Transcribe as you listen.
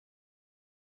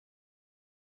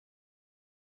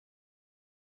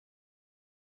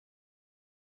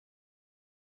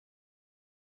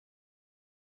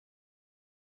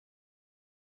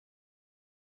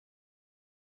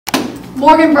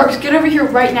Morgan Brooks, get over here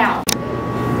right now.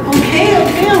 Okay,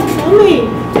 I'm coming.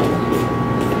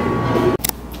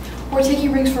 We're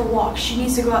taking Riggs for a walk. She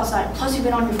needs to go outside. Plus, you've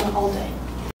been on your phone all day.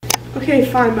 Okay,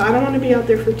 fine, but I don't want to be out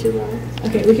there for too long.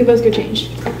 Okay, we can both go change.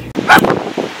 Okay.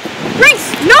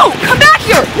 Riggs, no! Come back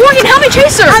here! Morgan, help me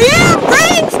chase her! I am!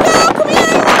 Riggs, no! Come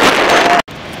here!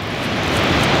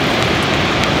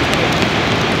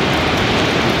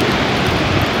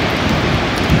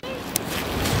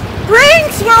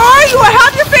 Riggs, where are you? I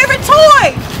have your favorite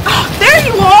toy! Oh, there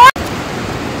you are!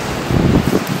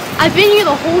 I've been here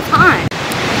the whole time.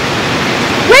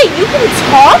 Wait, you can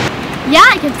talk? Yeah,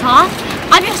 I can talk.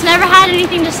 I've just never had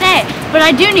anything to say, but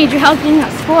I do need your help getting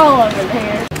that squirrel over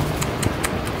there.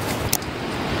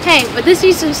 Hey, but this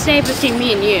needs to stay between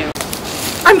me and you.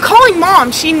 I'm calling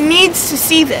Mom. She needs to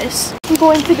see this. I'm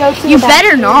going to go to You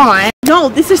better not. No,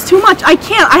 this is too much. I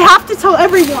can't. I have to tell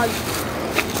everyone.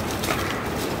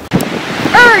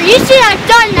 You should have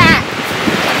done that.